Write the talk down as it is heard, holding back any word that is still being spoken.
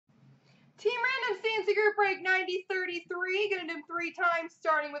C&C group break 9033. Gonna do them 3 times,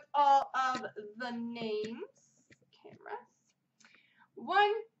 starting with all of the names. Cameras.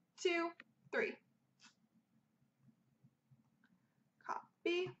 1, 2, 3.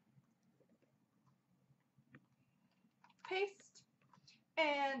 Copy. Paste.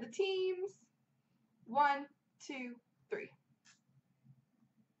 And the teams. 1, 2, 3.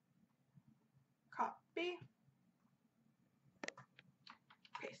 Copy.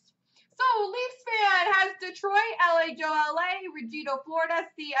 Paste. So, Leafs fan has Detroit, LA Joe LA, Regito Florida,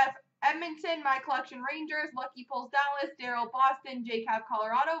 CF Edmonton, My Collection Rangers, Lucky Pulls Dallas, Daryl Boston, JCAP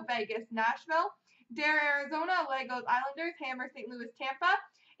Colorado, Vegas Nashville, Dare Arizona, Legos Islanders, Hammer St. Louis Tampa,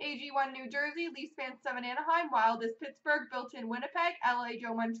 AG1 New Jersey, Leafs fan 7 Anaheim, Wildest Pittsburgh, Built-in Winnipeg, LA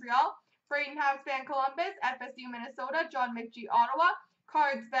Joe Montreal, Braden House fan Columbus, FSU Minnesota, John McGee Ottawa,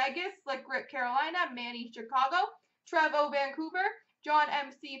 Cards Vegas, Slick Rick Carolina, Manny Chicago, Trevo Vancouver, John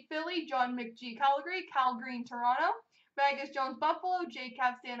MC Philly, John McGee Calgary, Cal Green Toronto, Vegas Jones Buffalo,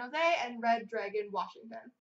 JCAP San Jose, and Red Dragon Washington.